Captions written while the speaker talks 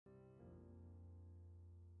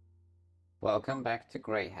Welcome back to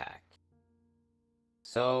Greyhack.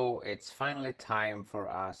 So it's finally time for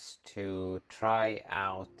us to try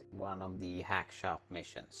out one of the Hackshop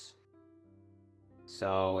missions.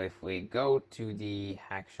 So if we go to the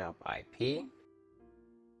Hackshop IP,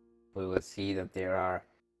 we will see that there are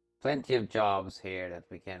plenty of jobs here that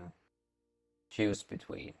we can choose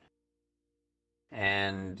between.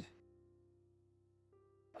 And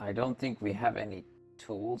I don't think we have any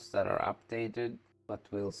tools that are updated, but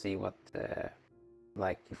we'll see what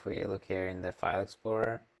like if we look here in the file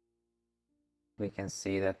explorer, we can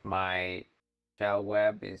see that my shell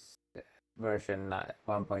web is version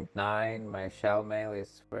 1.9, my shell mail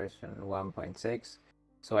is version 1.6,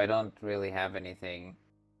 so I don't really have anything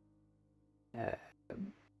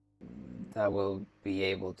that will be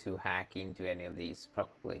able to hack into any of these.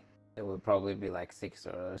 Probably it will probably be like 6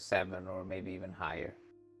 or 7 or maybe even higher.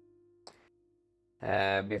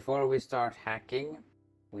 Before we start hacking,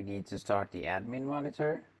 we need to start the admin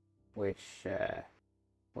monitor, which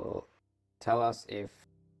will tell us if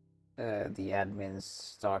the admins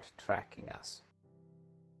start tracking us.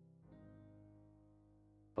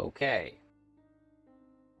 Okay.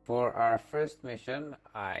 For our first mission,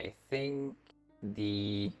 I think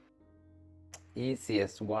the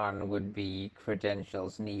easiest one would be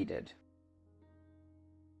credentials needed.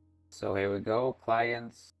 So here we go.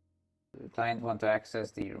 Clients. The client wants to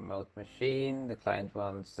access the remote machine. The client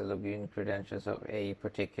wants the login credentials of a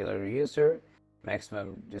particular user.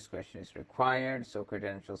 Maximum discretion is required, so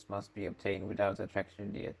credentials must be obtained without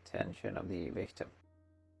attracting the attention of the victim.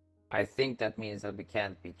 I think that means that we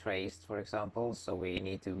can't be traced, for example, so we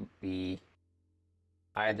need to be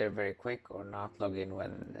either very quick or not log in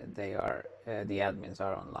when they are the admins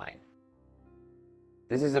are online.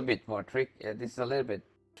 This is a bit more this is a little bit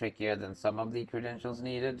trickier than some of the credentials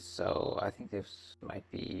needed, so I think this might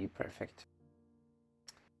be perfect.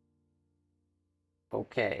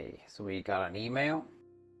 Okay, so we got an email.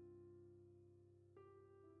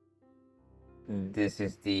 This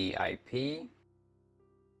is the IP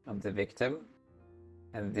of the victim,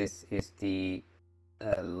 and this is the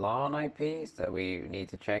LAN IP, so we need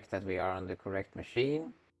to check that we are on the correct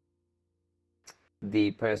machine.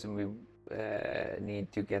 The person we need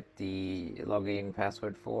to get the login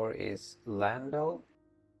password for is Lando,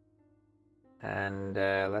 and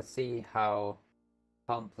let's see how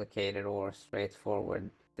complicated or straightforward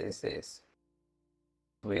this is.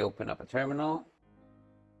 We open up a terminal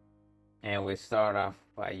and we start off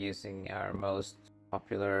by using our most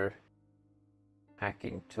popular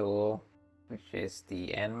hacking tool, which is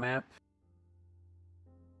the Nmap,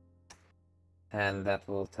 and that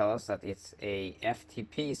will tell us that it's a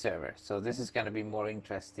FTP server. So this is going to be more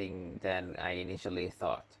interesting than I initially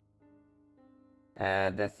thought.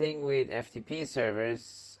 The thing with FTP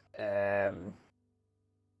servers,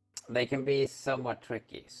 they can be somewhat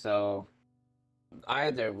tricky. So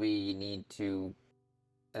either we need to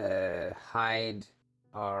hide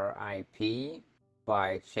our IP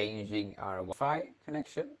by changing our Wi-Fi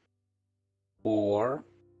connection, or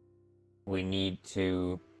we need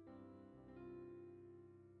to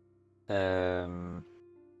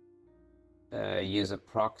use a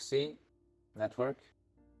proxy network,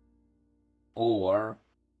 or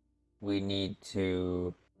we need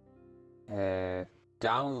to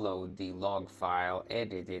download the log file,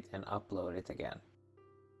 edit it, and upload it again.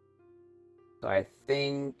 So I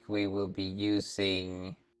think we will be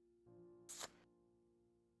using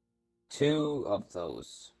 2 of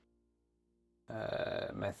those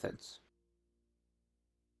methods.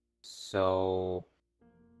 So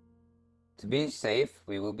to be safe,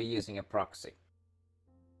 we will be using a proxy.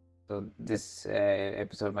 So this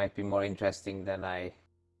episode might be more interesting than I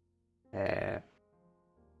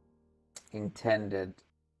intended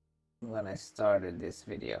when I started this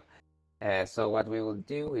video. So what we will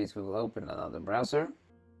do is we will open another browser.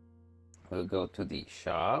 We'll go to the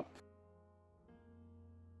shop,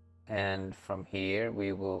 and from here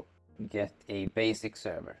we will get a basic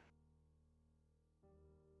server.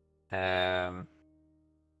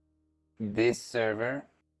 This server,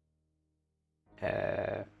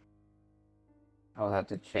 I'll have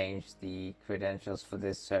to change the credentials for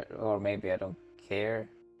this server, or maybe I don't care,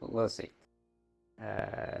 but we'll see.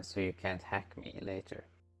 So you can't hack me later.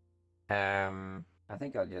 I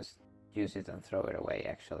think I'll just use it and throw it away,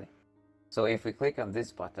 actually. So if we click on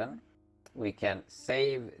this button, we can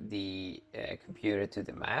save the computer to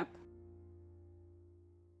the map.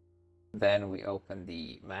 Then we open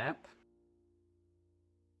the map.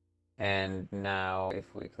 And now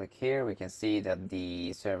if we click here, we can see that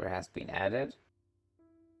the server has been added.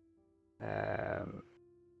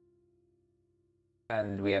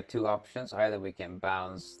 And we have two options. Either we can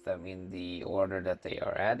bounce them in the order that they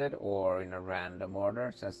are added or in a random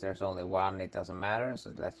order. Since there's only one, it doesn't matter.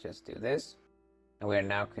 So let's just do this. And we're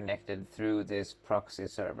now connected through this proxy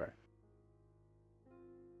server.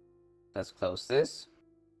 Let's close this.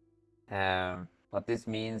 What this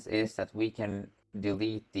means is that we can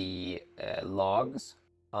delete the logs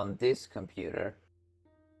on this computer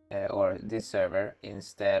or this server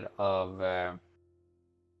instead of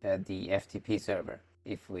the FTP server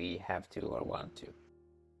if we have to or want to.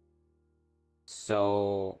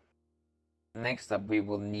 So next up, we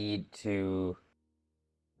will need to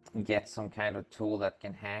get some kind of tool that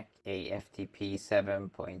can hack a FTP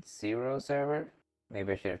 7.0 server.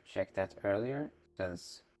 Maybe I should have checked that earlier,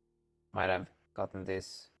 since might have gotten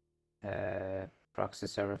this proxy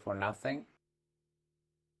server for nothing.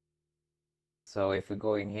 So if we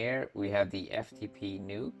go in here, we have the FTP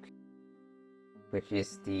nuke, which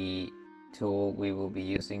is the tool we will be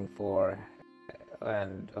using for,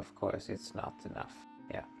 and of course it's not enough.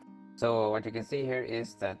 Yeah. So what you can see here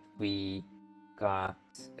is that we got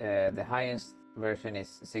the highest version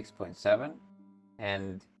is 6.7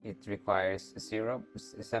 and it requires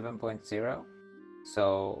 7.0.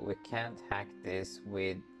 So we can't hack this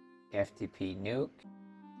with FTP nuke.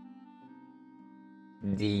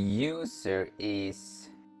 The user is,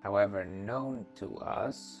 however, known to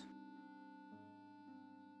us,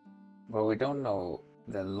 but we don't know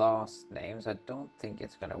the last names. I don't think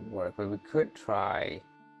it's gonna work, but we could try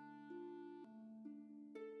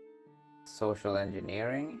social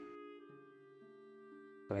engineering.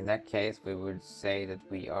 So in that case, we would say that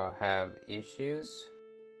we have issues.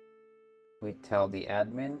 We tell the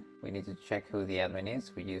admin, we need to check who the admin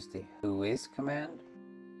is. We use the whois command,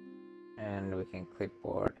 and we can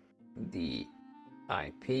clipboard the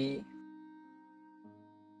IP.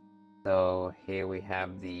 So here we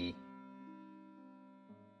have the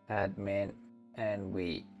admin, and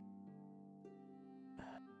we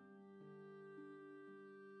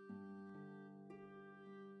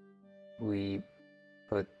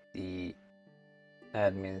put the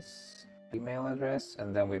admin's email address,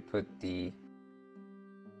 and then we put the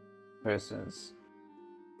person's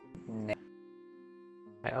name.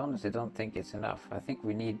 I honestly don't think it's enough. I think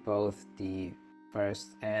we need both the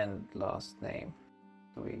first and last name.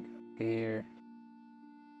 So we go here,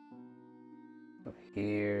 go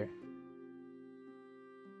here,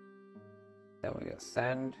 then we go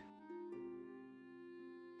send.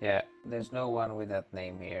 Yeah, there's no one with that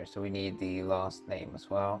name here, so we need the last name as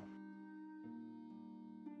well.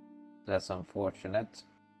 That's unfortunate.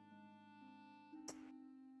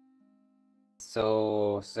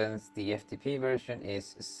 So since the FTP version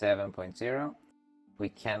is 7.0, we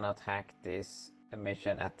cannot hack this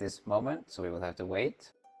mission at this moment, so we will have to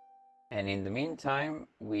wait. And in the meantime,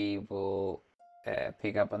 we will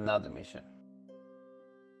pick up another mission.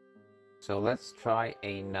 So let's try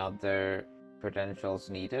another credentials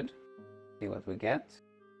needed, see what we get.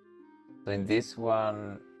 So in this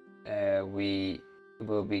one, we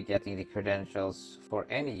will be getting the credentials for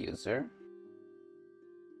any user.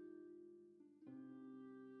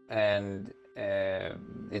 And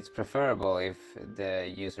it's preferable if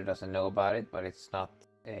the user doesn't know about it, but it's not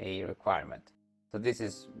a requirement. So this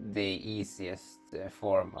is the easiest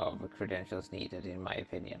form of credentials needed, in my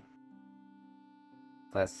opinion.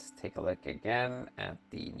 Let's take a look again at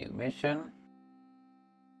the new mission.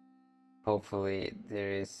 Hopefully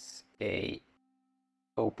there is a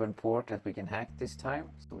open port that we can hack this time.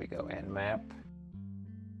 So we go nmap.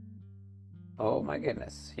 Oh my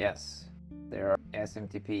goodness, yes. There are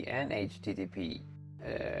SMTP and HTTP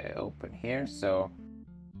open here, so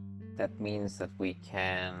that means that we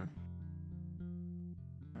can...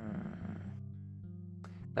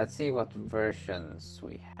 Let's see what versions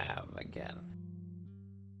we have again.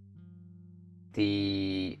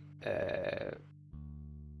 The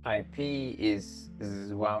IP is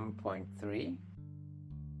 1.3.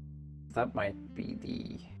 That might be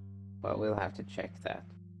the... Well, we'll have to check that.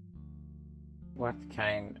 What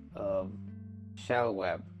kind of shell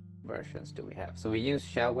web versions do we have? So we use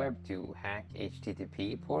shell web to hack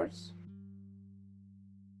HTTP ports,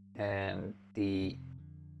 and the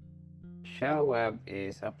shell web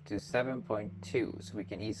is up to 7.2, so we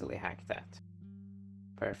can easily hack that.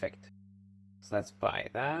 Perfect. So let's buy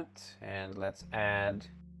that, and let's add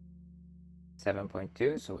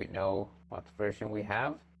 7.2 so we know what version we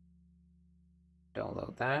have.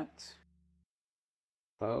 Download that,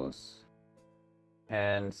 close.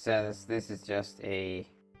 And since this is just a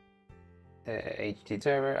HTTP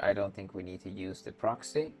server, I don't think we need to use the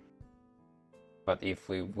proxy. But if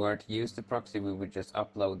we were to use the proxy, we would just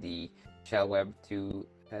upload the shell web to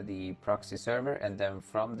the proxy server, and then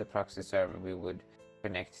from the proxy server we would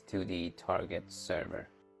connect to the target server.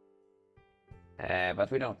 But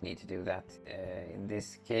we don't need to do that in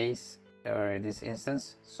this case, or in this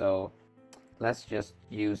instance. So let's just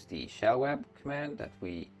use the shell web command that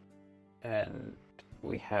we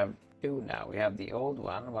have two now. We have the old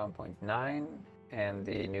one 1.9 and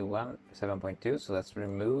the new one 7.2. So let's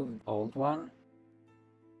remove old one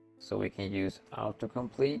so we can use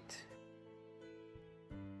autocomplete.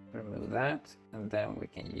 Remove that, and then we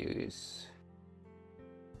can use,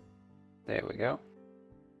 there we go.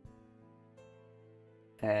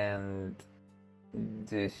 And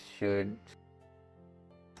this should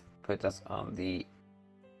put us on the,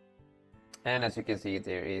 and as you can see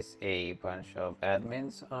there is a bunch of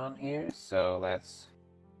admins on here, so let's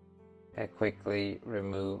quickly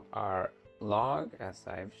remove our log as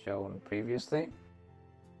I've shown previously.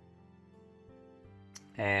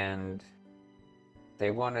 And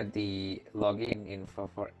they wanted the login info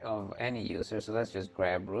of any user, so let's just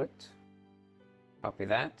grab root, copy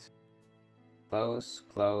that,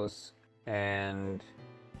 close, and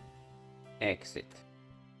exit.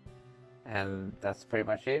 And that's pretty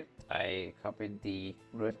much it. I copied the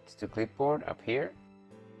root to clipboard up here.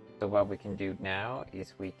 So what we can do now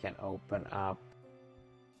is we can open up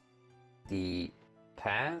the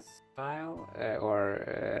path file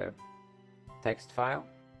or text file,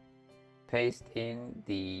 paste in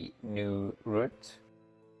the new root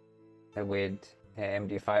with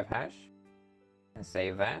MD5 hash and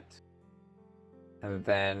save that. And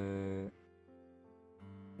then,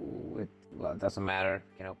 well, it doesn't matter,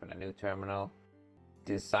 you can open a new terminal,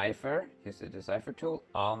 decipher, use the decipher tool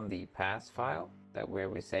on the path file that where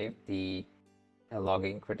we saved the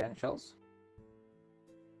login credentials.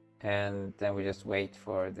 And then we just wait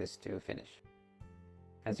for this to finish.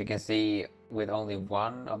 As you can see, with only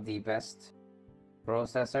one of the best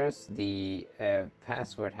processors, the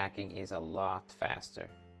password hacking is a lot faster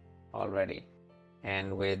already.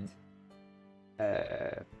 And with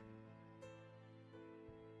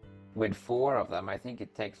 4 of them, I think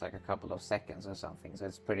it takes like a couple of seconds or something, so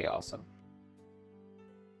it's pretty awesome.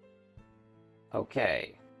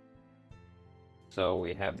 Okay, so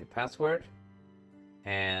we have the password,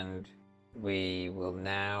 and we will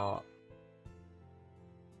now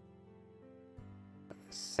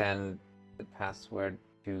send the password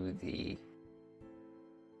to the,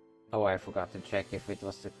 oh, I forgot to check if it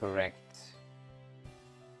was the correct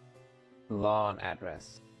LAN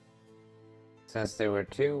address. Since there were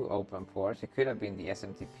 2 open ports, it could have been the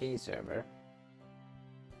SMTP server.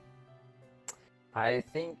 I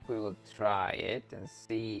think we will try it and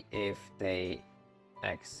see if they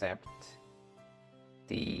accept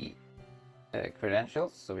the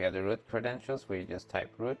credentials. So we have the root credentials where you just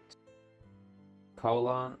type root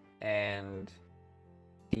and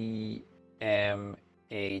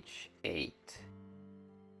DMH8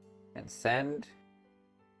 and send.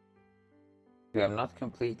 We have not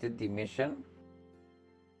completed the mission,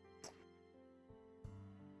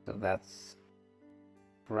 so that's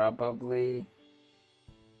probably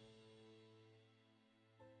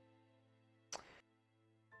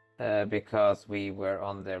because we were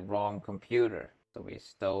on the wrong computer, so we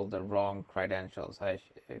stole the wrong credentials. I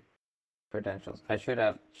should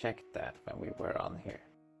have checked that when we were on here.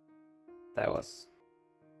 That was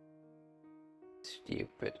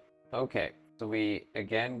stupid. Okay, so we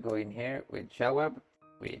again go in here with shell web.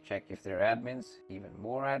 We check if there are admins, even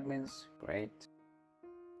more admins. Great.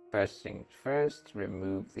 First things first,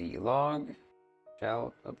 remove the log,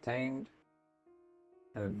 shell obtained,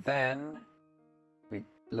 and then we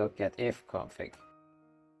look at ifconfig.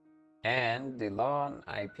 And the LAN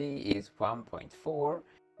IP is 1.4,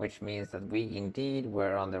 which means that we indeed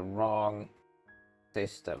were on the wrong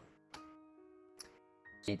system.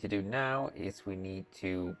 What we need to do now is we need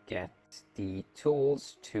to get the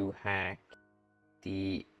tools to hack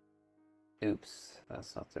the, oops,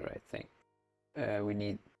 that's not the right thing. We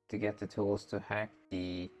need to get the tools to hack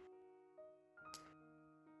the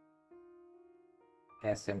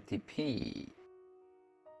SMTP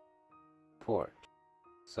port.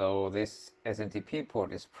 So this SMTP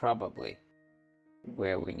port is probably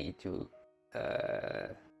where we need to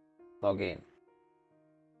log in.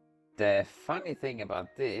 The funny thing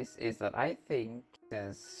about this is that I think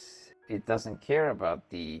since it doesn't care about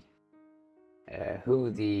the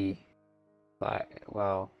who the,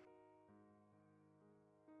 well,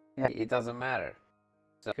 yeah, it doesn't matter.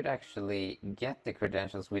 So I could actually get the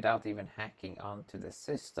credentials without even hacking onto the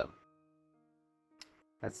system.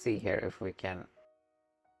 Let's see here if we can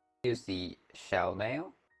use the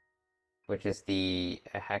Shellmail, which is the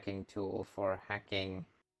hacking tool for hacking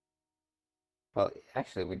Well,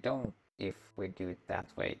 actually, we don't if we do it that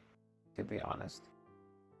way, to be honest.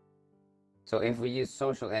 So if we use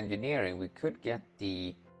social engineering, we could get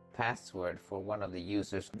the password for one of the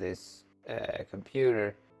users of this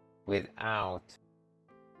computer without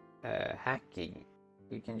hacking.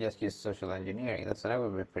 We can just use social engineering. That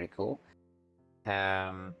would be pretty cool.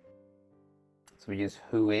 So we use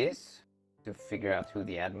whois to figure out who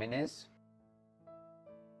the admin is.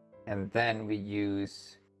 And then we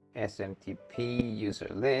use SMTP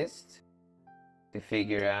user list to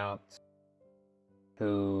figure out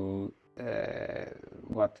who,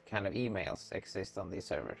 what kind of emails exist on the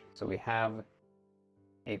server. So we have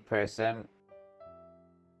a person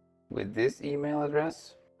with this email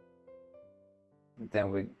address.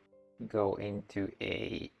 Then we go into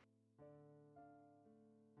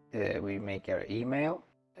we make our email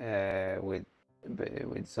with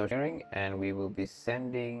social engineering, and we will be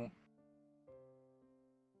sending.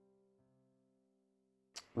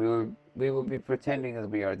 We will be pretending that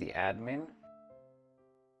we are the admin,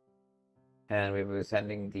 and we will be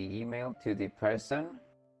sending the email to the person,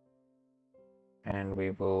 and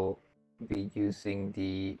we will be using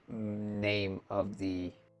the name of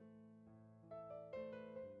the.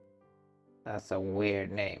 That's a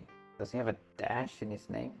weird name. Does he have a dash in his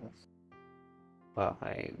name? Well,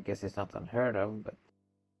 I guess it's not unheard of, but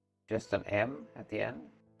just an M at the end.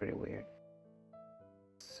 Pretty weird.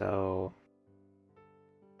 So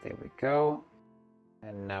there we go.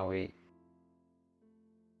 And now we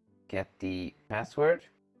get the password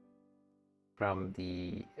from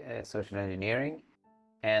the social engineering.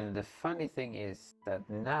 And the funny thing is that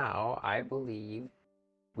now I believe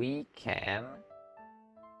we can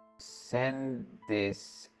send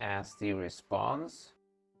this as the response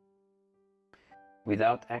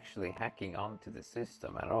without actually hacking onto the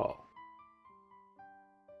system at all.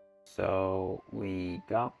 So we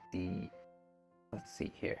got the, let's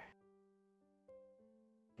see here.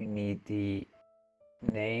 You need the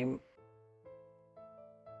name.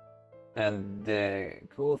 And the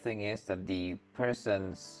cool thing is that the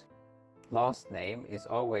person's last name is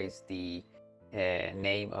always the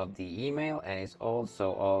name of the email, and it's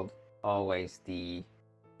also always the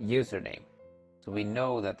username. So we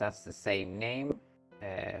know that that's the same name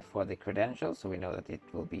for the credentials. So we know that it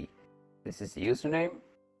will be, this is the username.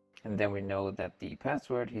 And then we know that the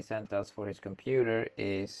password he sent us for his computer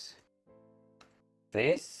is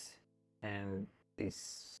this, and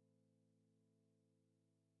this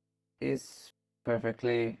is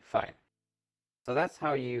perfectly fine. So that's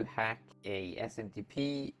how you hack a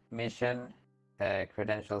SMTP mission,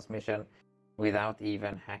 credentials mission, without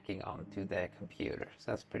even hacking onto the computer.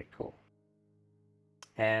 So that's pretty cool.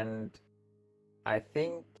 And I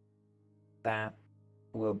think that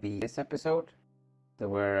will be this episode. There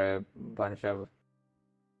were a bunch of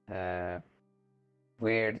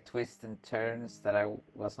weird twists and turns that I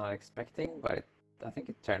was not expecting, but I think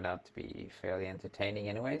it turned out to be fairly entertaining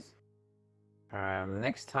anyways.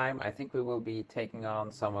 Next time, I think we will be taking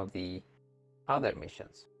on some of the other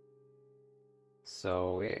missions.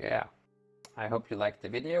 So yeah, I hope you liked the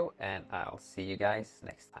video, and I'll see you guys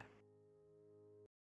next time.